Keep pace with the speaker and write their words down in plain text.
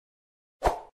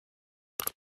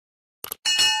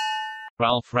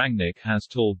Ralf Rangnick has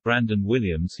told Brandon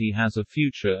Williams he has a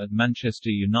future at Manchester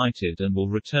United and will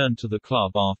return to the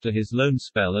club after his loan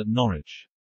spell at Norwich.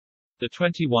 The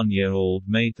 21-year-old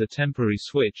made the temporary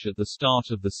switch at the start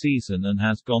of the season and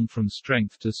has gone from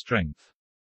strength to strength.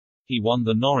 He won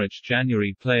the Norwich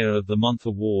January Player of the Month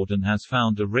award and has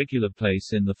found a regular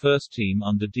place in the first team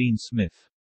under Dean Smith.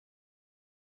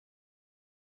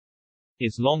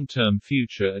 His long-term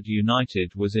future at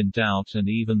United was in doubt, and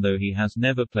even though he has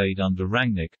never played under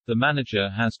Rangnick, the manager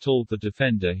has told the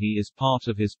defender he is part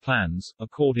of his plans,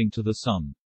 according to The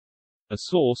Sun. A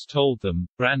source told them,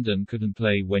 Brandon couldn't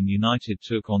play when United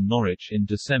took on Norwich in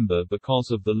December because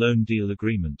of the loan deal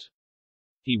agreement.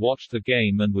 He watched the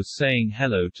game and was saying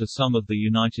hello to some of the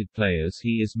United players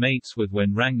he is mates with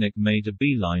when Rangnick made a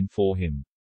beeline for him.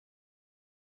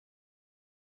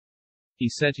 He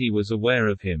said he was aware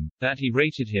of him, that he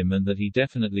rated him and that he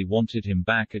definitely wanted him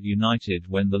back at United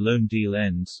when the loan deal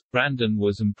ends. Brandon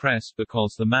was impressed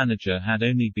because the manager had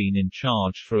only been in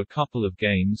charge for a couple of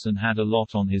games and had a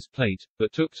lot on his plate,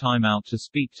 but took time out to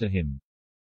speak to him.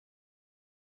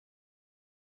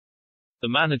 The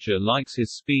manager likes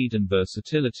his speed and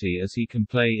versatility as he can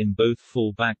play in both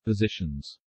full-back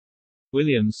positions.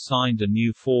 Williams signed a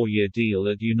new 4-year deal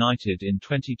at United in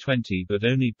 2020 but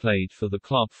only played for the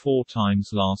club 4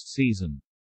 times last season.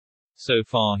 So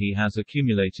far he has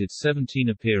accumulated 17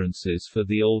 appearances for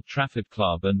the Old Trafford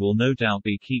club and will no doubt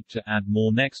be keen to add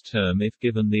more next term if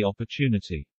given the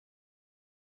opportunity.